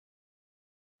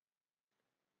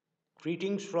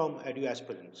Greetings from Edu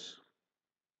aspirants.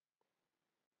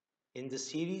 In the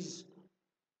series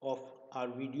of our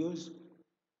videos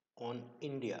on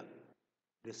India,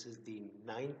 this is the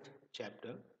ninth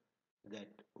chapter that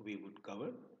we would cover.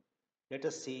 Let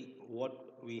us see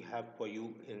what we have for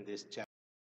you in this chapter.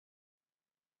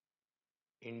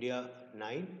 India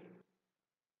 9,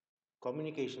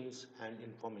 Communications and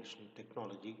Information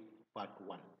Technology, Part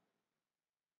 1.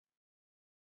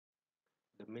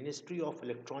 The Ministry of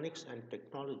Electronics and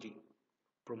Technology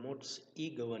promotes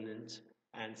e-governance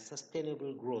and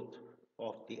sustainable growth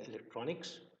of the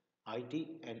electronics, IT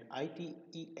and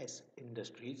ITES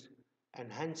industries,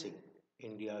 enhancing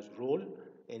India's role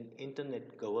in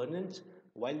internet governance,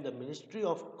 while the Ministry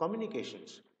of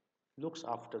Communications looks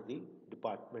after the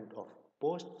Department of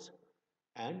Posts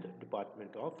and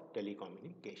Department of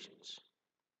Telecommunications.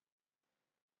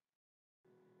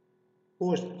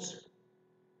 Posts.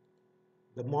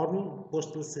 The modern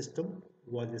postal system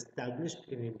was established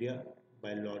in India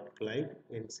by Lord Clive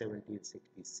in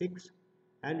 1766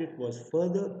 and it was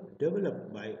further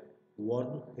developed by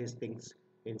Warren Hastings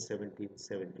in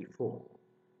 1774.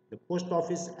 The Post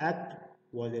Office Act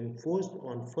was enforced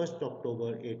on 1st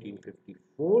October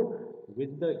 1854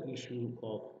 with the issue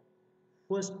of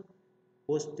first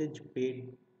postage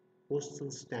paid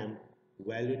postal stamp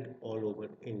valid all over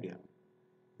India.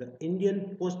 The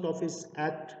Indian Post Office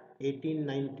Act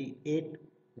 1898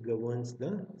 governs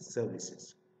the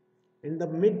services. In the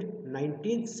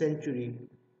mid-19th century,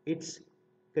 its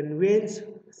conveyance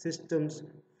systems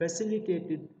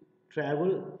facilitated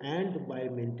travel and by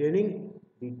maintaining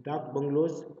the dak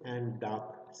bungalows and dak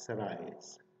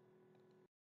sarais.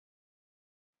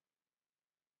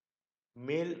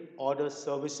 Mail order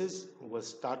services was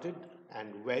started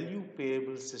and value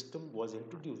payable system was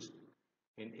introduced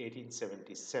in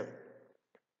 1877.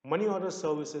 Money order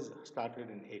services started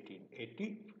in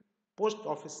 1880. Post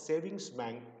Office Savings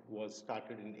Bank was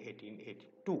started in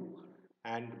 1882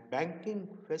 and banking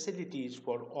facilities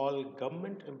for all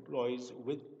government employees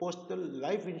with postal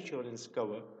life insurance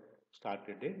cover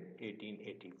started in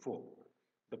 1884.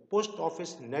 The post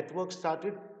office network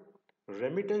started,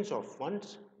 remittance of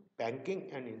funds, banking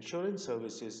and insurance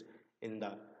services in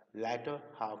the latter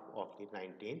half of the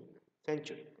 19th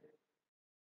century.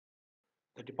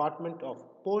 The Department of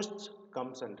Posts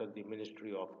comes under the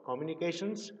Ministry of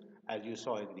Communications. As you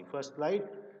saw in the first slide,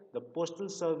 the Postal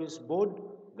Service Board,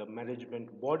 the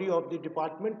management body of the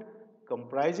department,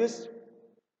 comprises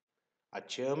a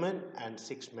chairman and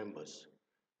 6 members.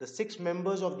 The 6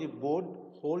 members of the board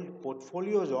hold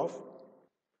portfolios of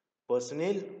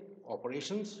personnel,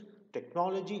 operations,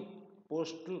 technology,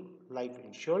 postal life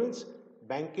insurance,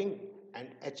 banking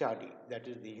and HRD, that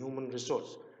is the human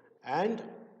resource, and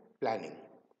planning.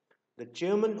 The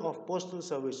chairman of Postal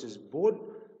Services Board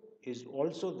is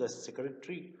also the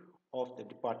secretary of the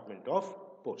Department of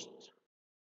Posts.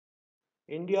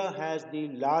 India has the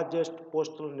largest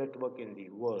postal network in the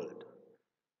world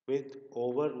with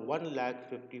over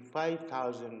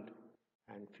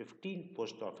 1,55,015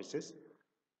 post offices,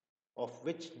 of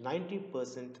which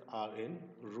 90% are in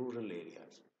rural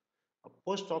areas. A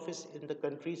post office in the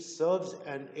country serves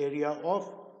an area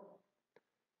of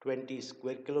 20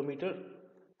 square kilometer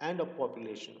and a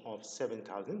population of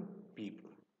 7,000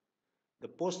 people. The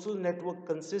postal network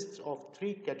consists of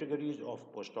 3 categories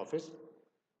of post office: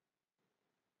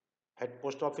 head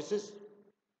post offices,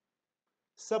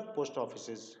 sub post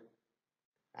offices,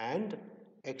 and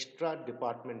extra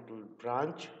departmental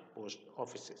branch post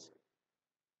offices.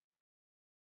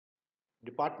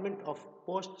 Department of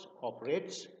Posts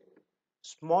operates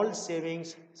small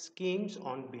savings schemes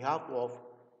on behalf of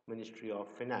Ministry of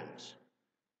Finance.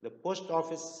 The Post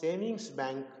Office Savings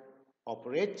Bank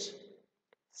operates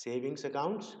savings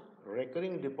accounts,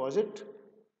 recurring deposit,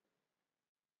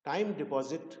 time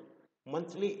deposit,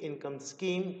 monthly income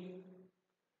scheme,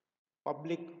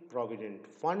 public provident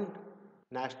fund,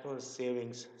 national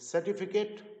savings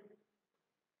certificate,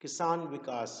 Kisan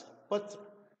Vikas Patra,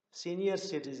 senior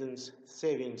citizens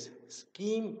savings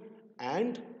scheme,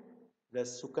 and the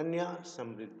Sukanya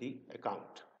Samriddhi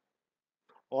account.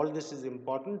 All this is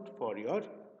important for your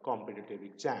competitive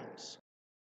exams.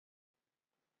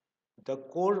 The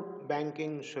core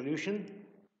banking solution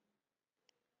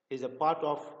is a part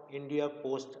of India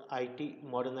Post IT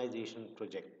modernization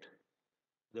project.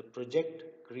 The project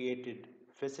created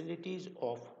facilities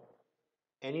of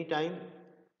anytime,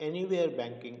 anywhere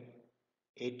banking,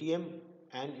 ATM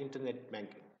and internet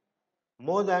banking.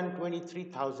 More than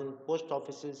 23,000 post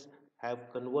offices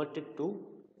have converted to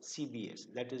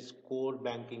CBS, that is core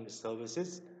banking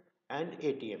services, and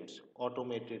ATMs,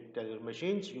 automated teller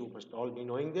machines, you must all be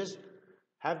knowing this,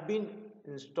 have been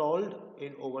installed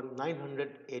in over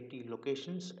 980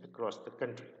 locations across the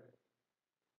country.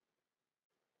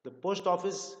 The post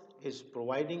office is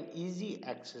providing easy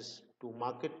access to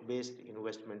market-based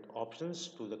investment options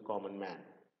to the common man.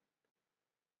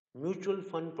 Mutual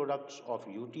fund products of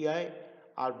UTI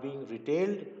are being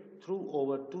retailed through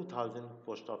over 2,000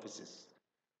 post offices.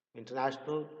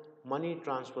 International money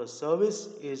transfer service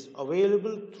is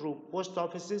available through post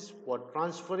offices for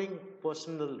transferring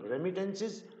personal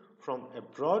remittances from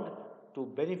abroad to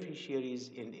beneficiaries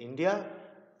in India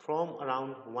from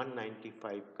around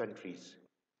 195 countries.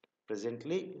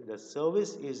 Presently, the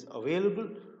service is available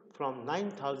from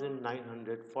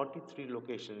 9,943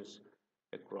 locations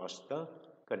across the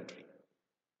country.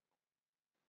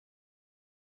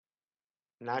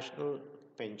 National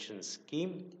Pension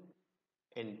Scheme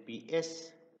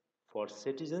 (NPS) for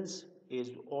citizens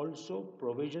is also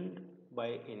provisioned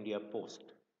by India Post.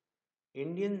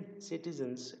 Indian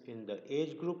citizens in the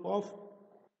age group of,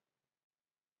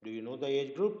 do you know the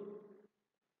age group?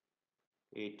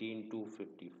 18 to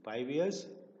 55 years,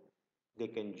 they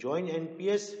can join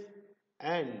NPS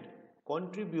and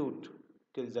contribute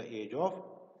till the age of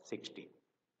 60.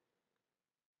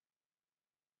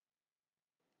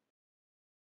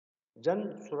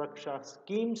 Jan Suraksha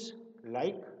schemes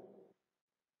like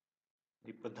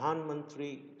the Pradhan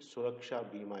Mantri Suraksha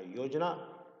Bima Yojana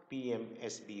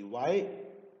 (PMSBY)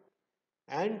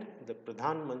 and the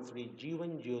Pradhan Mantri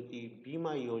Jeevan Jyoti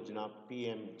Bima Yojana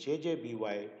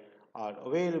 (PMJJBY) are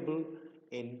available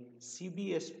in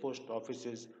CBS post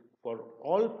offices for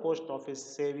all post office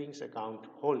savings account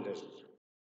holders.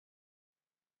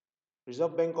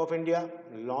 Reserve Bank of India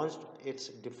launched its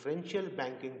differential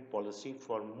banking policy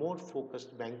for more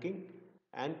focused banking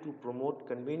and to promote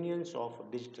convenience of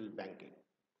digital banking.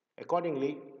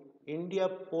 Accordingly, India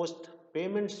Post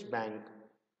Payments Bank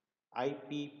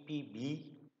IPPB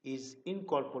is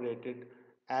incorporated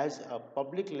as a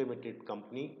public limited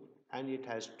company and it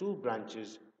has two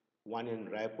branches, one in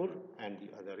Raipur and the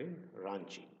other in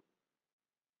Ranchi.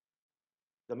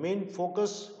 The main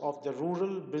focus of the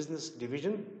Rural Business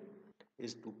Division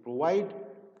is to provide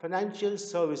financial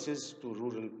services to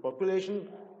rural population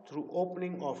through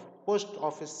opening of post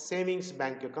office savings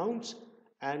bank accounts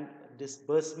and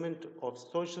disbursement of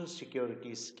social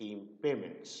security scheme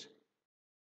payments.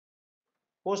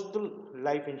 Postal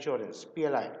Life Insurance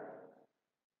 (PLI).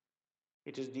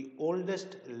 It is the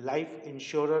oldest life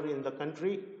insurer in the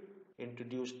country,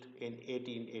 introduced in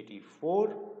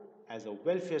 1884 as a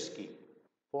welfare scheme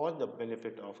for the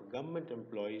benefit of government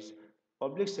employees,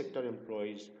 public sector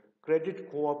employees,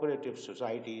 credit cooperative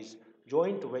societies,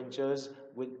 joint ventures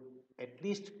with at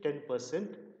least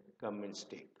 10% government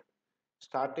stake.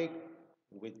 Starting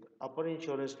with upper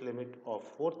insurance limit of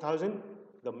 4,000,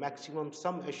 the maximum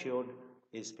sum assured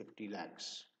is 50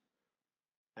 lakhs.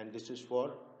 And this is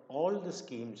for all the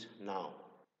schemes now.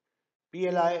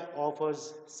 PLI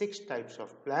offers 6 types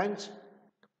of plans: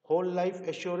 whole life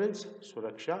assurance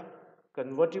Suraksha,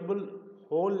 convertible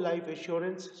whole life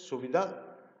assurance Suvidha,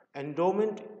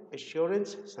 endowment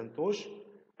assurance Santosh,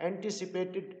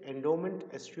 anticipated endowment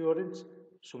assurance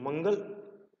Sumangal,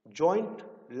 joint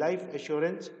life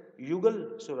assurance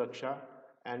Yugal Suraksha,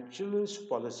 and children's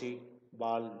policy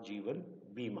Bal Jeevan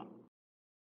Bima.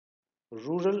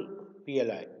 Rural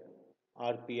PLI.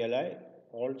 RPLI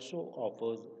also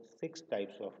offers 6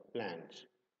 types of plans: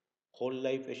 whole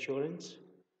life assurance,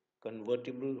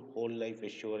 convertible whole life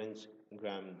assurance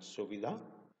Gram Suvidha,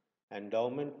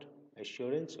 endowment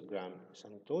assurance Gram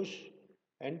Santosh,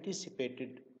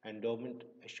 anticipated endowment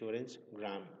assurance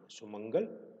Gram Sumangal,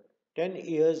 10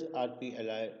 years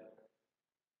RPLI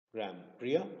Gram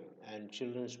Priya, and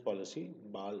children's policy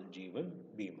Bal Jeevan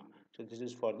Bima. So this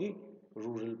is for the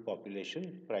rural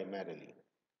population primarily.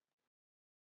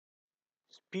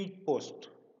 Speed Post.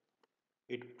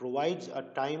 It provides a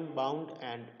time-bound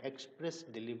and express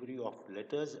delivery of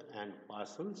letters and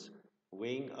parcels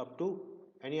weighing up to,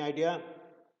 any idea,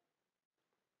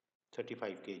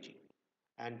 35 kg.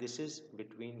 And this is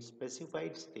between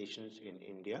specified stations in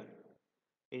India.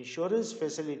 Insurance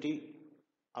facility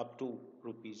up to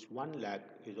rupees 1 lakh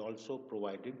is also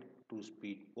provided to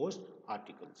Speed Post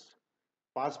articles.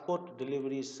 Passport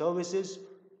delivery services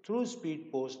through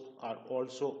Speed Post are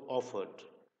also offered.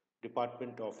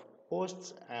 Department of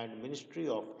Posts and Ministry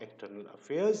of External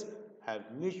Affairs have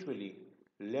mutually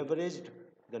leveraged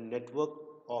the network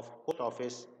of post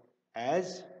office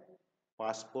as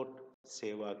passport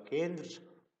seva kendras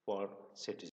for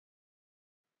citizens.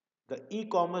 The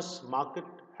e-commerce market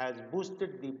has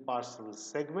boosted the parcel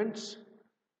segments.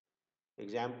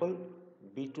 Example,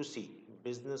 B2C,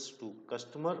 business to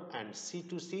customer and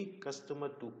C2C, customer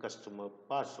to customer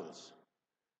parcels.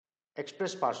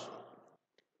 Express parcel.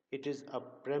 It is a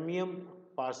premium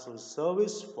parcel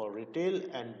service for retail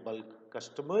and bulk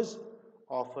customers,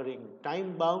 offering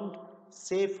time-bound,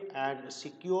 safe and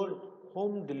secure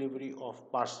home delivery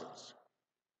of parcels.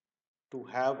 To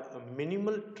have a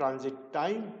minimal transit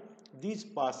time, these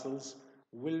parcels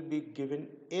will be given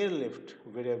airlift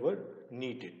wherever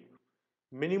needed.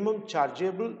 Minimum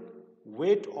chargeable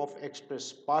weight of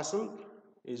express parcel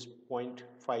is 0.5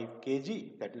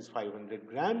 kg, that is 500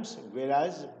 grams,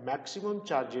 whereas maximum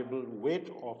chargeable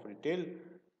weight of retail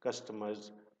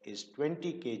customers is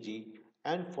 20 kg,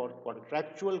 and for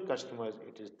contractual customers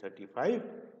it is 35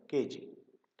 kg.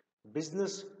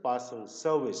 Business parcel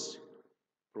service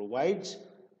provides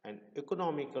an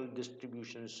economical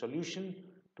distribution solution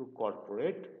to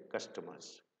corporate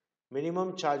customers.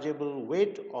 Minimum chargeable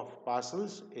weight of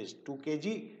parcels is 2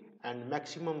 kg and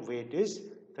maximum weight is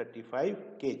 35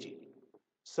 kg.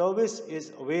 Service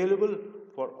is available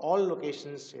for all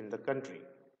locations in the country.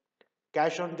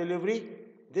 Cash on delivery.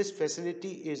 This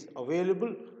facility is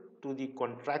available to the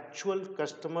contractual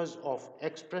customers of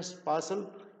express parcel,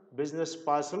 business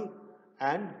parcel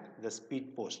and the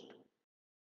speed post.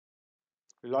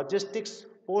 Logistics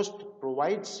Post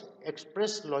provides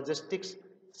express logistics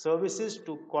services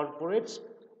to corporates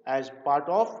as part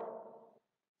of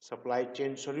supply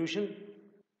chain solution,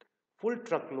 full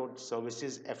truckload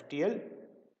services FTL,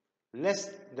 less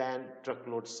than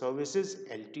truckload services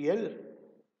LTL,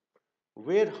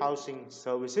 warehousing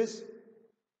services,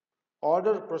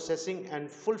 order processing and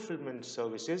fulfillment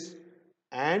services,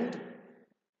 and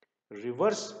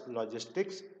reverse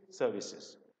logistics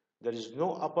services. There is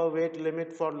no upper weight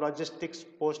limit for logistics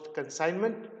post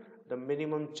consignment, the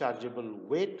minimum chargeable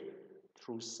weight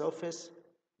through surface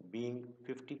being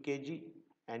 50 kg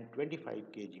and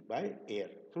 25 kg by air.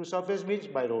 Through surface means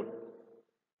by road.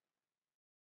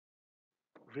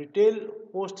 Retail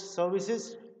post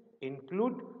services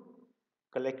include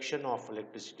collection of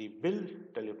electricity bill,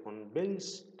 telephone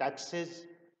bills, taxes,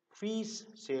 fees,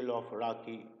 sale of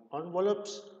Rakhi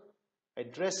envelopes,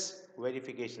 address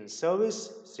verification service,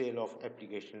 sale of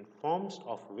application forms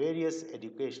of various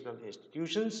educational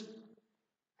institutions,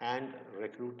 and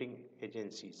recruiting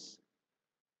agencies.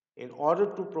 In order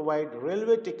to provide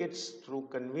railway tickets through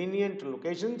convenient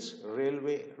locations,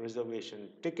 railway reservation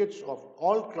tickets of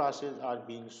all classes are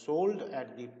being sold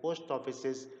at the post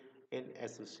offices in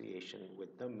association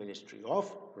with the Ministry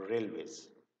of Railways.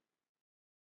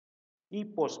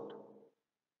 E-Post.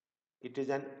 It is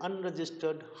an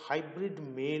unregistered hybrid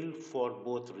mail for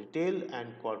both retail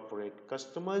and corporate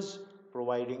customers,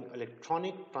 providing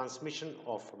electronic transmission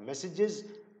of messages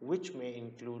which may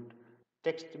include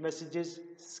text messages,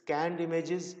 scanned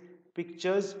images,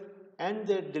 pictures, and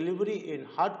their delivery in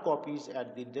hard copies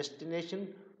at the destination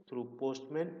through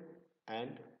postmen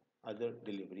and other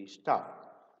delivery staff.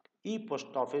 E-Post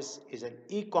Office is an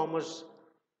e-commerce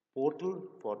portal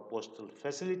for postal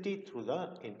facility through the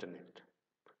internet.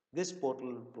 This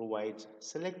portal provides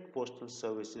select postal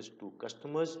services to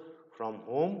customers from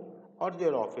home or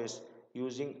their office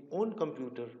using own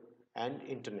computer and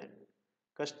internet.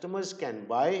 Customers can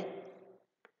buy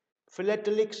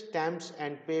philatelic stamps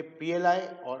and pay PLI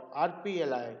or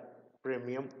RPLI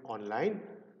premium online.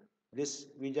 This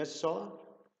we just saw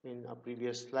in a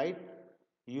previous slide,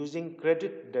 using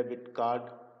credit debit card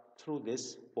through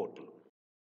this portal.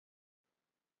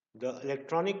 The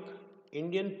Electronic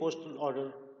Indian Postal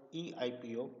Order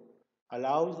EIPO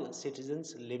allows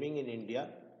citizens living in India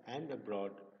and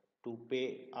abroad to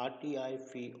pay RTI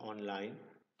fee online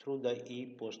through the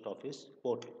e-Post Office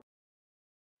portal.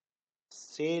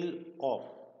 Sale of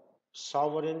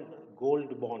Sovereign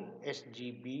Gold Bond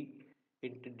SGB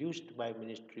introduced by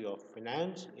Ministry of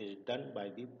Finance is done by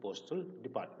the Postal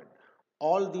Department.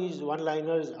 All these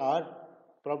one-liners are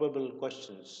probable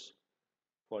questions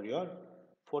for your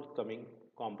forthcoming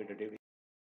competitive.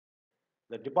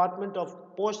 The Department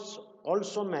of Posts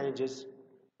also manages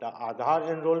the Aadhaar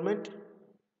enrollment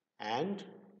and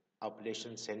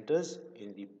updation centers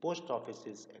in the post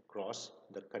offices across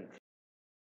the country.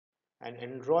 An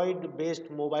Android-based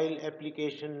mobile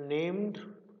application named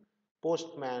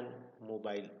Postman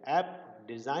Mobile App,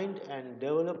 designed and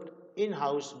developed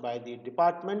in-house by the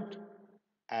department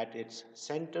at its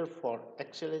Center for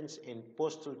Excellence in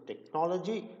Postal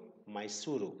Technology,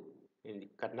 Mysuru, in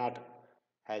Karnataka,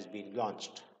 has been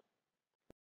launched.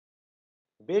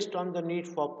 Based on the need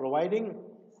for providing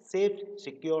safe,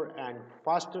 secure and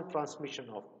faster transmission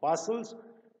of parcels,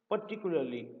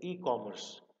 particularly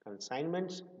e-commerce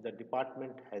consignments, the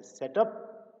department has set up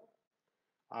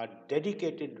a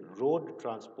dedicated road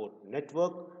transport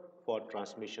network for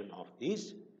transmission of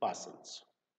these parcels.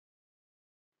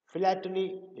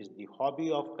 Philately is the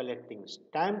hobby of collecting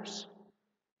stamps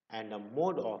and a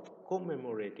mode of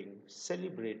commemorating,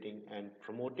 celebrating, and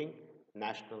promoting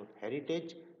national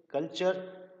heritage, culture,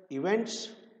 events,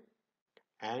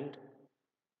 and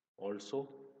also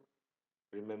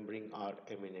remembering our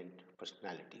eminent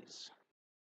personalities.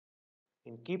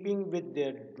 In keeping with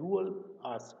their dual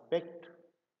aspect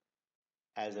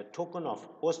as a token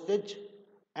of postage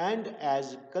and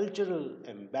as cultural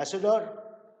ambassador,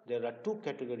 there are two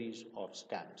categories of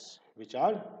stamps, which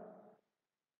are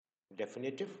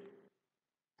definitive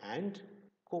and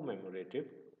commemorative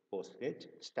postage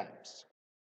stamps.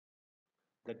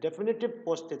 The definitive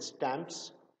postage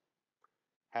stamps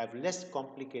have less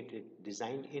complicated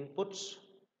design inputs,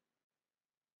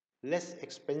 less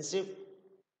expensive,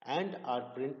 and are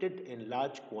printed in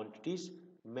large quantities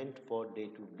meant for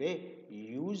day-to-day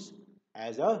use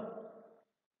as a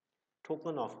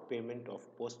token of payment of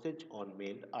postage on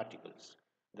mailed articles.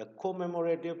 The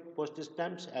commemorative postage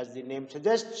stamps, as the name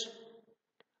suggests,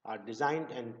 are designed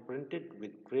and printed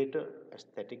with greater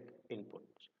aesthetic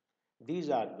inputs. These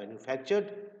are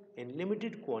manufactured in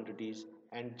limited quantities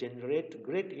and generate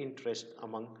great interest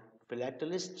among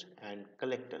philatelists and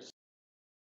collectors.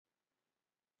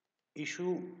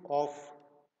 Issue of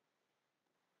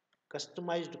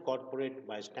customized corporate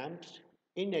my stamps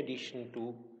in addition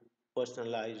to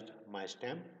personalized my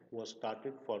stamp was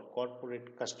started for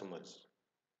corporate customers.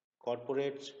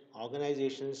 Corporates,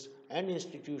 organizations, and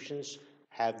institutions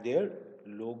have their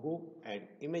logo and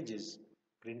images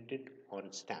printed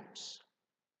on stamps.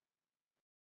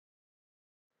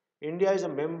 India is a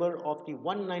member of the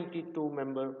 192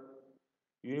 member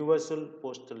Universal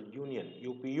Postal Union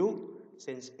UPU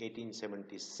since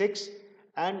 1876,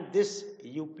 and this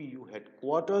UPU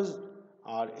headquarters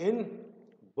are in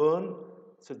Bern,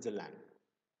 Switzerland.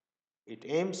 It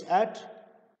aims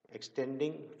at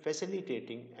extending,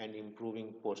 facilitating, and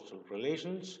improving postal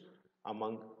relations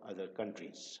among other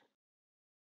countries.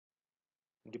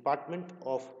 Department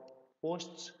of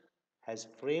Posts has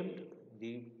framed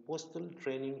the Postal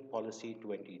Training Policy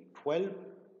 2012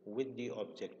 with the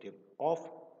objective of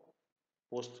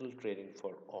postal training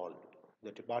for all.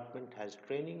 The department has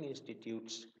training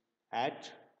institutes at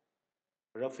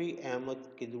Rafi Ahmed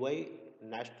Kidwai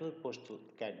National Postal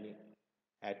Academy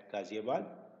at Ghaziabad,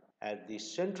 at the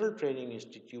Central Training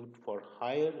Institute for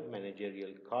Higher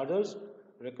Managerial Cadres,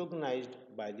 recognized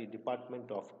by the Department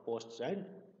of Posts and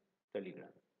Telegraph.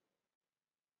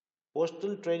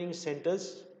 Postal training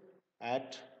centers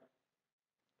at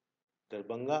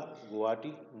Darbhanga,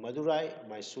 Guwahati, Madurai,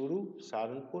 Mysuru,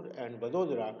 Saharanpur, and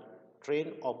Vadodara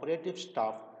train operative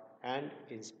staff and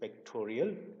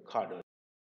inspectorial cadres.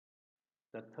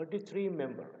 The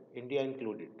 33-member, India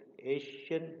included,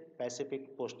 Asian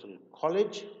Pacific Postal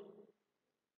College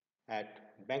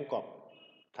at Bangkok,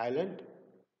 Thailand,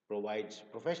 provides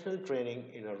professional training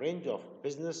in a range of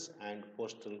business and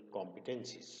postal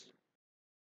competencies.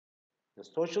 The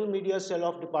social media cell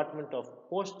of Department of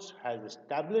Posts has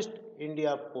established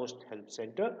India Post Help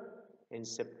Center in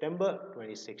September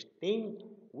 2016,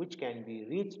 which can be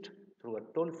reached through a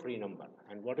toll-free number.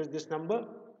 And what is this number?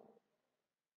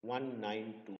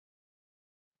 192.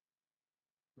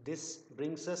 This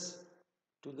brings us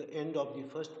to the end of the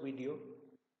first video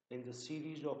in the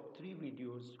series of 3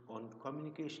 videos on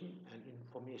communication and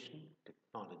information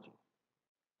technology.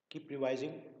 Keep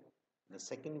revising. The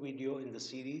second video in the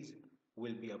series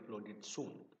will be uploaded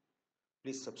soon.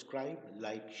 Please subscribe,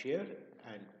 like, share,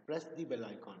 and press the bell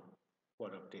icon for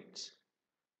updates.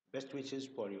 Best wishes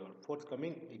for your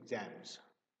forthcoming exams.